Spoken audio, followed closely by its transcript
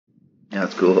Yeah,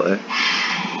 it's cool, eh?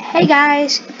 Hey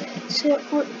guys, so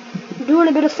we're doing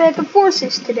a bit of Phantom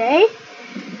Forces today.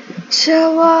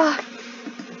 So,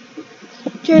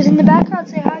 Jer's in the background.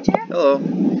 Say hi, Jer. Hello.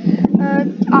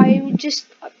 I just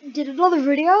did another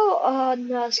video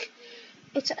on,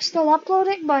 it's still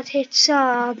uploading, but it's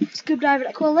scuba diving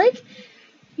at Quill Lake.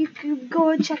 You can go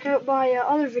and check out my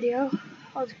other video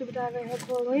on scuba diving at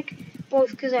Quill Lake,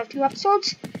 both because I have 2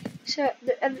 episodes. So,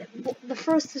 the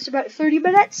first is about 30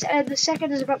 minutes, and the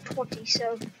second is about 20,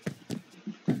 so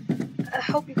I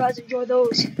hope you guys enjoy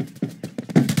those.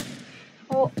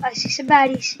 Oh, I see some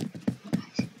baddies.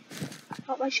 I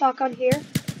got my shotgun here.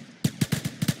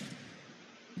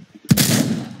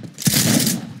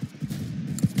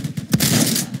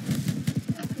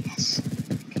 Yes.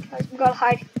 Okay, guys, we gotta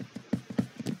hide.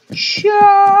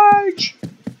 Charge!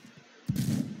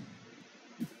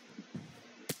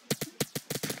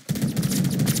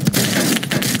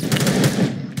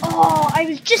 Oh, I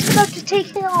was just about to take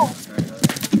him off.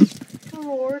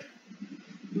 Lord.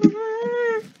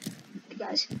 Okay,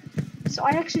 guys. So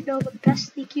I actually know the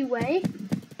best sneaky way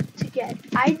to get.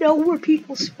 I know where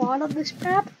people spawn on this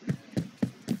map.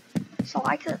 So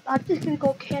I'm just gonna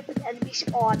go camp at enemy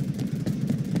spawn.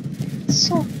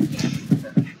 So I'm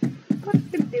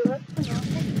gonna do it.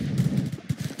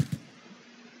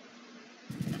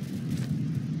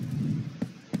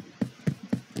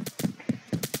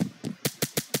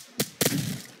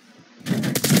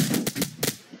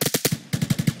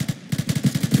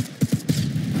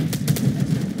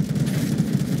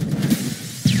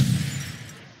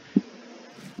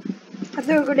 I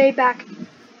threw a grenade back.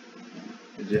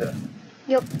 Did ya?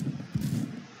 Yep.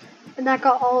 And that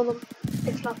got all of them.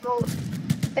 If not all of them.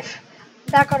 If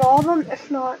that got all of them,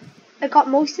 if not, it got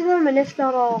most of them, and if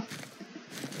not all.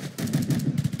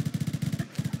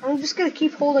 I'm just gonna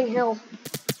keep holding hill.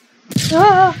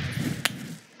 Ah!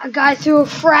 A guy threw a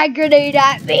frag grenade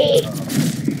at me.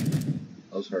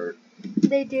 Those hurt.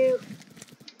 They do.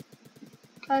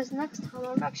 Guys, next time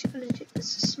I'm actually gonna do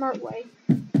this a smart way.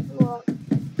 Go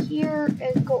here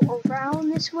and go around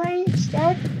this way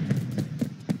instead.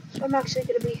 So I'm actually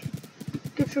gonna be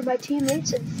good for my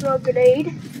teammates and throw a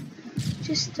grenade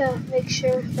just to make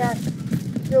sure that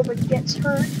nobody gets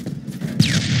hurt.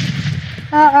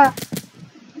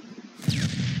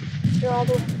 They're all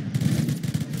the way.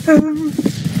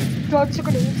 Dogs are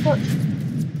grenades first.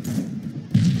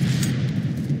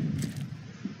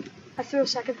 I threw a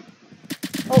second.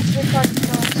 Oh, this guy's.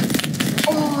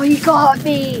 Oh, he got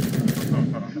me!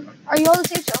 Are you on the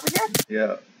same server there?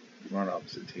 Yeah. We're on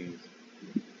opposite teams.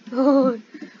 Oh,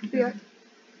 we are.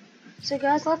 So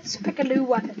guys, let's pick a new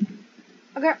weapon.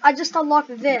 Okay, I just unlocked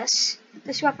this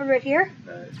weapon right here.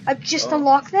 Nice. I just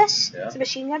unlocked this. Yeah. It's a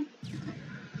machine gun.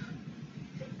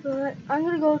 But I'm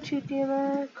gonna go to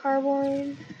DMR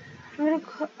carbine.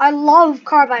 I love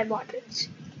carbine weapons.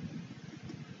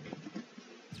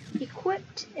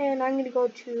 Equipped, and I'm gonna go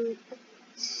to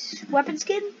weapon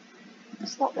skin.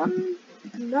 Slot 1,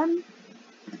 none.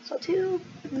 Slot 2,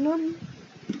 none.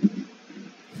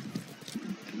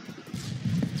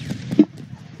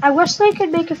 I wish they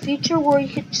could make a feature where you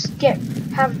could just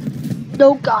have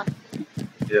no gun.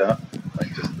 Yeah,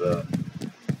 like just the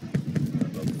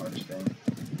punch thing.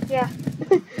 Yeah.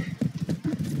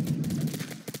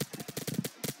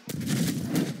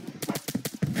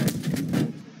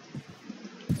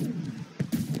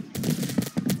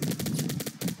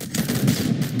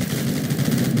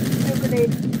 No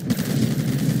grenade.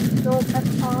 No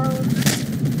FR.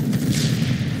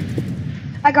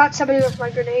 I got somebody with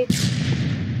my grenade.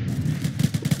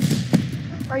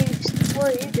 What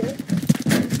are you doing?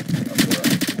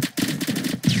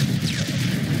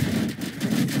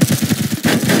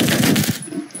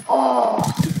 Oh,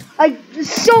 I was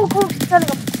so close to killing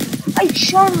him. I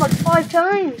shot him like 5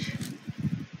 times.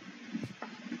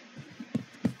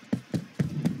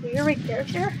 You're right there,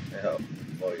 Jer? Yeah.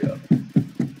 Oh yeah.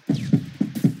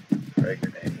 Frag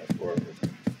grenade, that's horrible.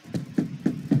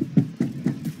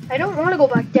 I don't want to go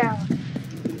back down.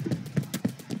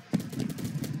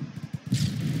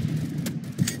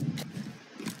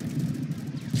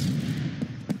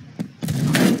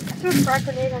 I threw a frag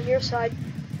grenade on your side.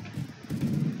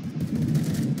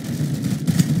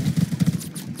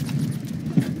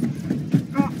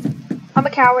 I'm a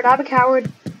coward. I'm a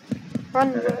coward.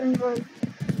 Run, run, run.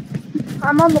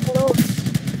 I'm on the below.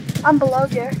 I'm below,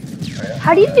 Jer. Oh, yeah.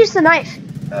 How do you use the knife?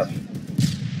 F.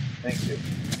 Thank you.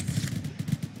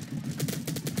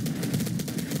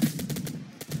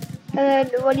 And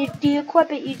then when you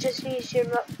de-equip it, you just use your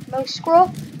mouse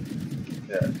scroll.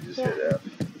 Yeah, you just hit F.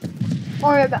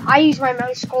 Or I use my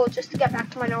mouse scroll just to get back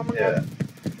to my normal gun.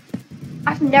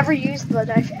 I've never used the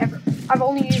knife ever. I've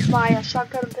only used my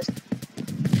shotgun and pistol.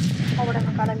 Or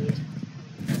whatever gun I'm using.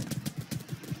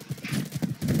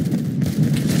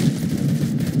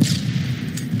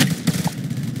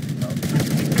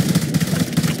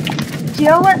 Do you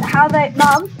know what? How they,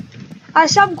 Mom? I have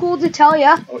something cool to tell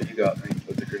you. Oh, you got me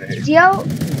with the grenade. Do you know?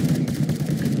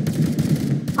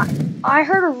 I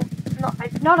heard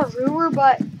not a rumor,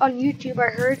 but on YouTube I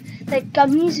heard that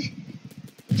gummies.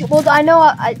 Well, I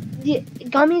know the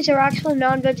gummies are actually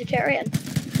non-vegetarian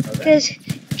because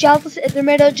they're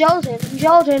made out of gelatin. And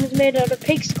gelatin is made out of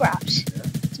pig scraps. Yeah.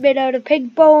 It's made out of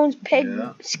pig bones, pig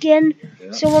skin.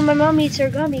 Yeah. So when my mom eats her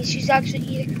gummies, she's actually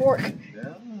eating pork.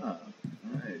 Yeah,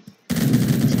 nice.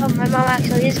 So my mom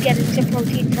actually is getting some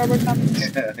protein from her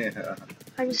gummies. Yeah.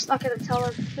 I'm just not gonna tell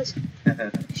her because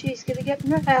she's gonna get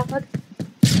mad.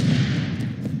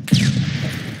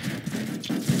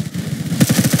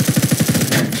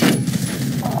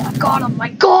 Oh, I got him! I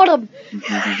got him!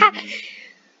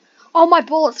 All my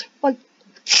bullets went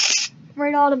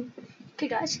right on him. Okay,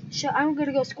 guys, so I'm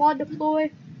gonna go squad deploy.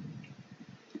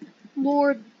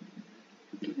 Lord,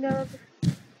 never.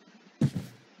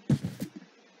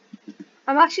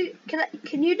 I'm actually.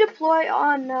 Can you deploy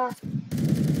on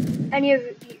any of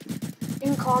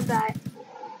in combat?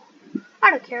 I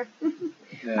don't care.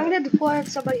 Yeah. I'm gonna deploy on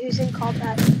somebody who's in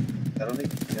combat. I don't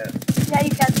think you can. Yeah,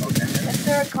 you can. Okay. If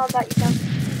they're in combat, you can.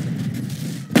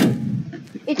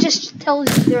 It just tells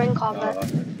you they're in combat.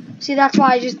 Okay. See, that's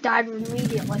why I just died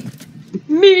immediately.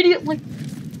 Immediately.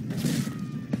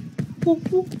 Woo,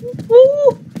 woo, woo,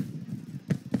 woo.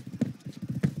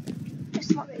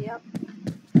 Just let me up.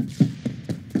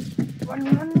 Run,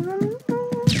 run, run, run.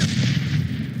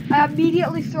 I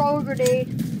immediately throw a grenade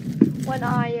when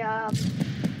I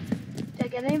did I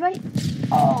get anybody?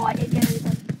 Oh, I didn't get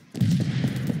anybody.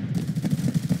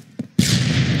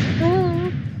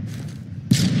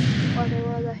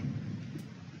 Where are they?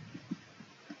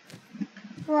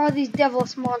 Where are these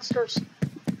devilish monsters?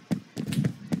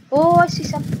 Oh, I see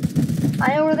some.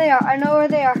 I know where they are. I know where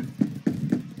they are.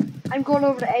 I'm going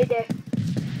over to A-Day.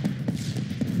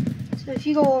 So if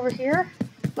you go over here,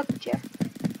 look at you.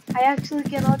 I actually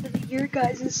get onto your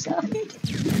guys' side.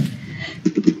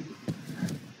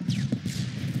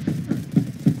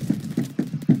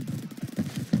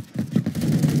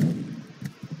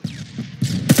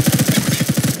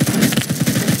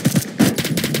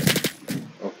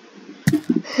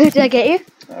 Did I get you?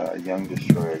 Young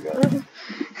destroyer guy.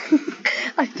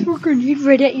 I threw a grenade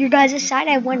right at your guys' side.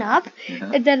 I went up,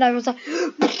 and then I was like,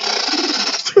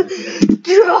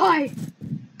 die!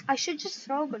 I should just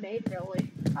throw a grenade,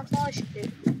 really. That's all I should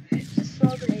do. Just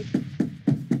throw a grenade.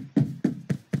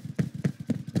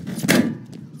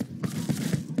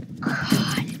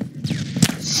 God.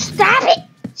 Stop it!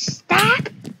 Stop!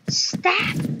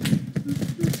 Stop!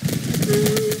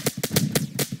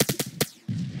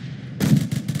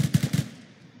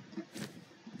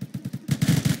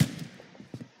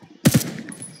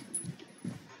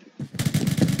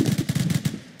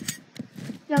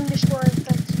 Young destroyer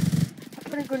effects. I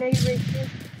put a grenade right here.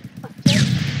 Okay.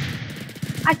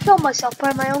 I killed myself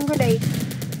by my own grenade.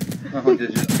 Oh,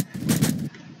 did you?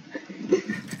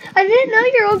 I didn't know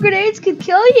your own grenades could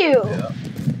kill you. Yeah.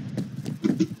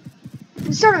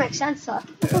 It sort of makes sense though.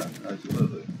 Yeah,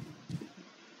 absolutely.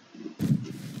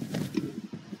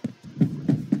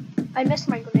 I missed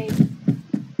my grenade.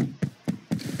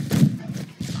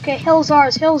 Okay, hill's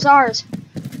ours, hill's ours.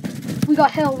 We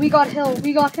got hill, we got hill,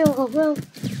 we got hill, hill.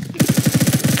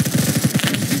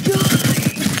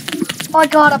 Oh, I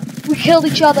got him. We killed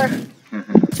each other.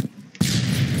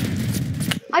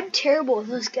 I'm terrible with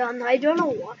this gun. I don't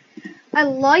know why. I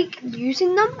like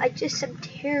using them. I just am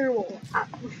terrible at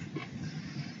them.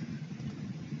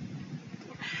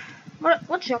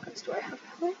 What shotguns do I have?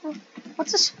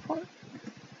 What's this for?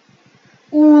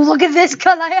 Ooh, look at this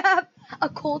gun I have. A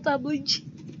Colt MLG.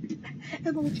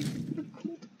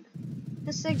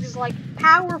 This thing is like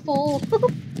powerful.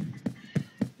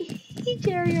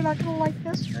 Jerry, you're not gonna like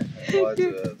this. Well,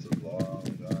 it's a long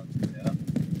gun. Yeah.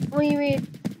 What do you mean?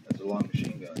 It's a long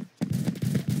machine gun.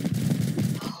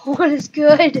 What is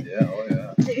good? Yeah, oh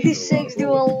yeah. These things do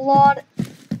a lot.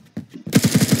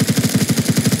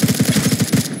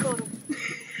 Got him.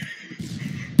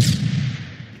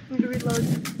 I'm gonna reload.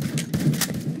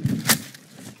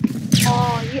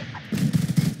 Oh yeah.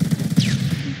 You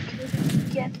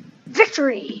could get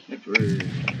victory. Victory.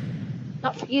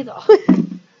 Not for you though.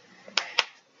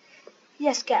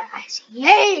 Yes, guys.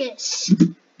 Yes.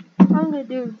 I'm gonna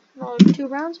do 2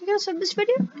 rounds. I guess of this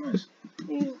video. Nice.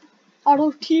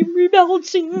 Auto team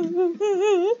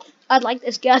rebalancing. I like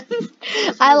this gun.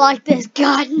 I like this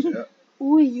gun. Yeah.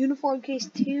 Ooh, uniform case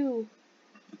 2.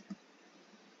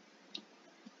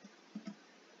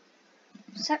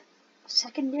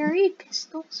 secondary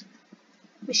pistols.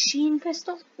 Machine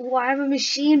pistol. Oh, I have a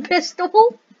machine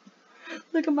pistol.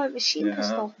 Look at my machine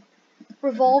pistol.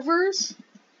 Revolvers.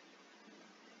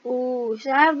 Oh,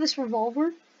 should I have this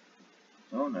revolver?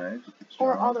 Oh, nice.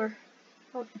 Or Strong. other?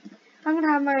 Oh, I'm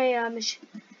gonna have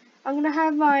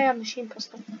my machine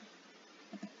pistol.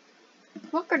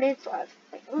 What grenades do I have?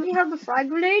 I only have the frag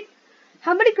grenade.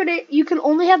 How many grenades? You can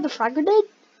only have the frag grenade.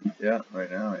 Yeah,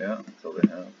 right now, yeah. That's all they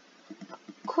have.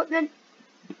 Equipment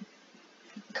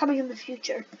coming in the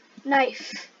future.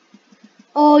 Knife.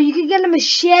 Oh, you can get a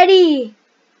machete.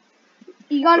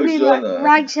 You gotta be like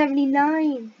rag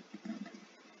 79.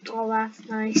 Oh, that's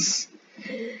nice.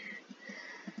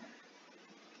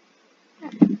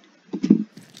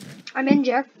 I'm in,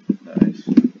 Jack. Nice.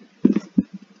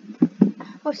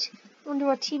 What? I wonder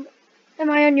what team. Am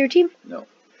I on your team? No.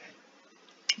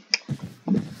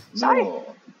 Sorry.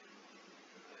 No.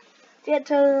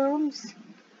 Phantoms.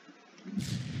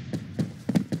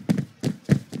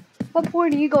 What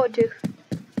point are you going to?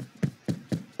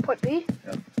 Point B?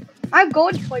 Yeah. I'm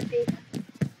going to point B.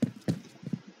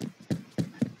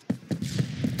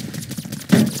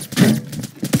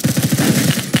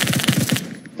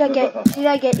 Did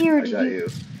I get you or did I got you.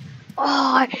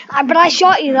 Oh, but I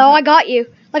shot you though. I got you.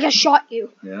 Like I shot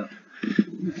you. Yeah.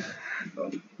 Oh,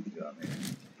 you got me.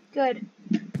 Good.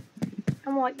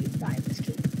 I want you to die in this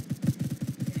game.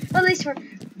 At least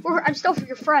I'm still for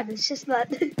your friend. It's just that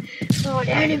we're on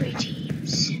enemy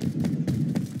teams.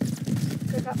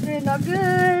 Good, not good, not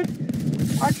good.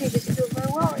 Our team isn't doing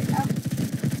very well right now.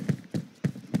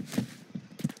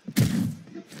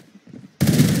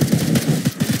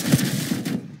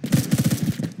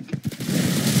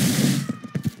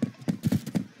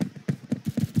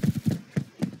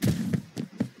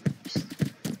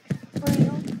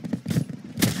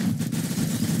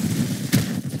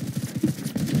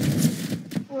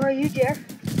 Where are you, Jer?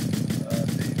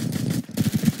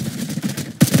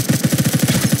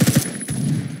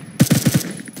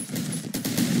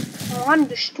 Oh, I'm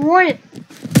destroying.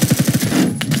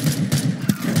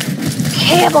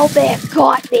 Camelback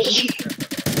got me.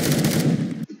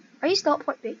 Are you still at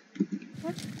point B?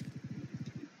 What?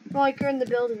 Well, like you're in the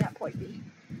building at point B.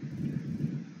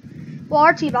 Well,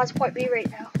 our team has point B right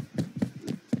now.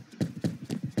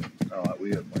 Oh,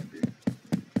 we have point B.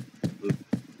 Blue.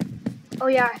 Oh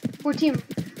yeah, we're team.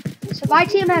 So my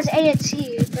team has A and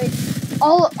C, but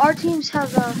all our teams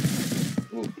have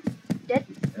Ooh. Dead.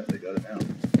 Yeah, they got it now.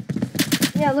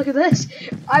 Yeah, look at this.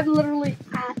 I'm literally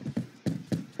at.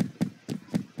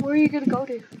 Where are you gonna go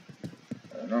to?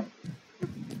 I don't know.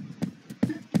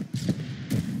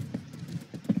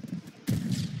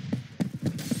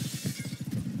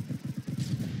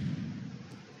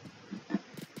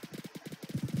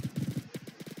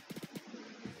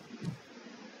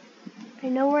 I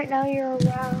know right now you're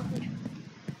around.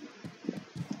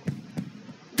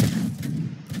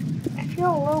 I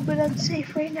feel a little bit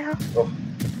unsafe right now. Oh.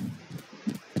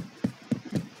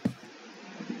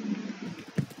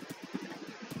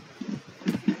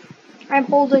 I'm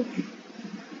holding.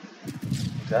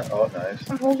 That, oh, nice.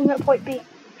 I'm holding at point B.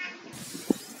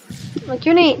 Like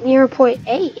you're near point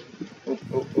A. Oh,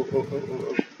 oh, oh, oh, oh,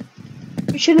 oh.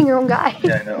 You're shooting your own guy.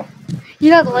 Yeah, I know.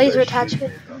 You got the Where's laser that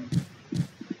attachment. shooting me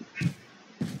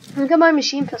Look at my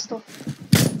machine pistol.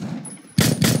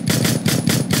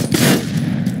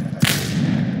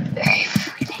 I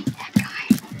freaking hate that guy.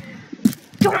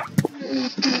 Don't.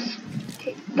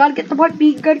 Okay, gotta get the point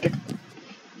B. Gotta get.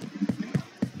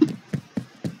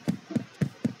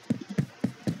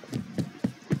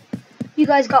 You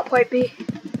guys got point B.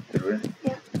 Did we?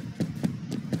 Yeah.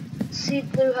 See,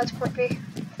 blue has point B.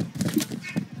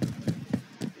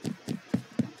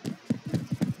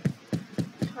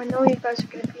 So I know you guys are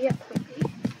gonna be at point B.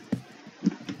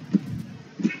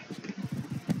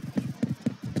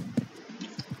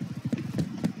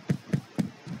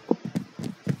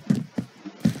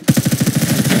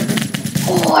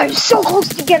 Oh, I'm so close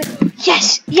to getting.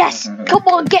 Yes, yes. Come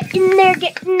on, get in there,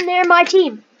 my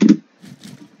team.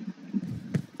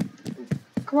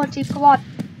 Come on, team, come on.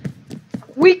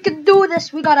 We can do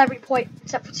this. We got every point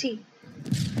except for C.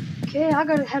 Okay, I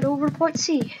gotta head over to point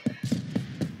C.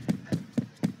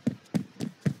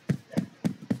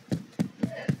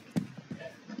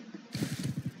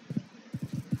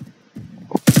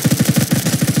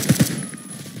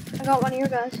 I got one of your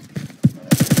guys.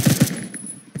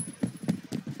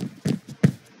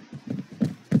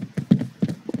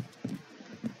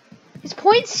 Is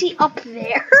point C up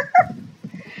there?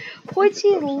 Point C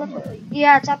is literally,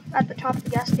 yeah, it's up at the top of the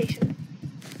gas station.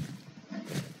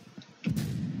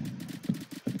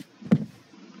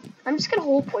 I'm just gonna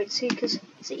hold point C because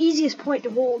it's the easiest point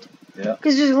to hold. Yeah.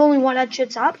 Because there's only one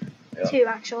entrance up. Yeah. Two,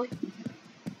 actually.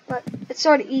 But it's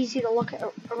sort of easy to look at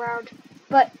around.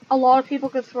 But a lot of people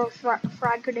can throw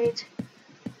frag grenades.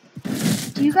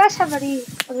 Do you guys have any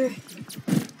other...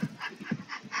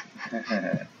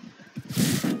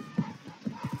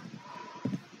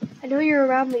 I know you're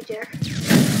around me, dear.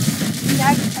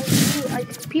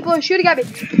 People are shooting at me.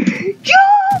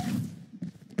 Jump!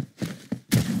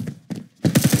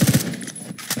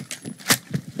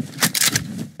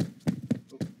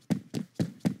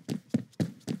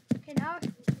 Okay, now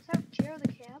without Jer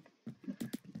the camp,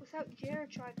 without Jer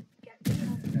trying to get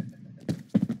me.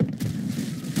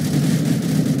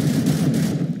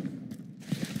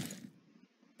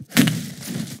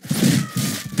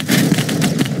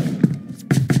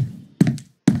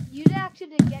 You actually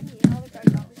didn't get me. Another guy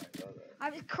got me. I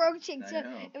was crouching, so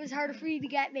it was harder for you to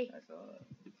get me. I saw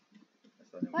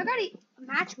that. Well, I got a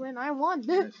match win. I won.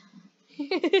 Nice.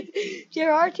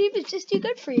 Our team is just too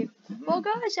good for you. Mhm. Well,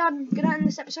 guys, I'm gonna end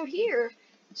this episode here.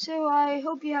 So I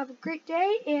hope you have a great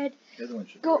day, and The other one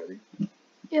should go. be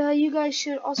ready. You guys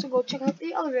should also go check out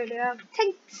the other video.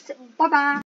 Thanks. Bye bye.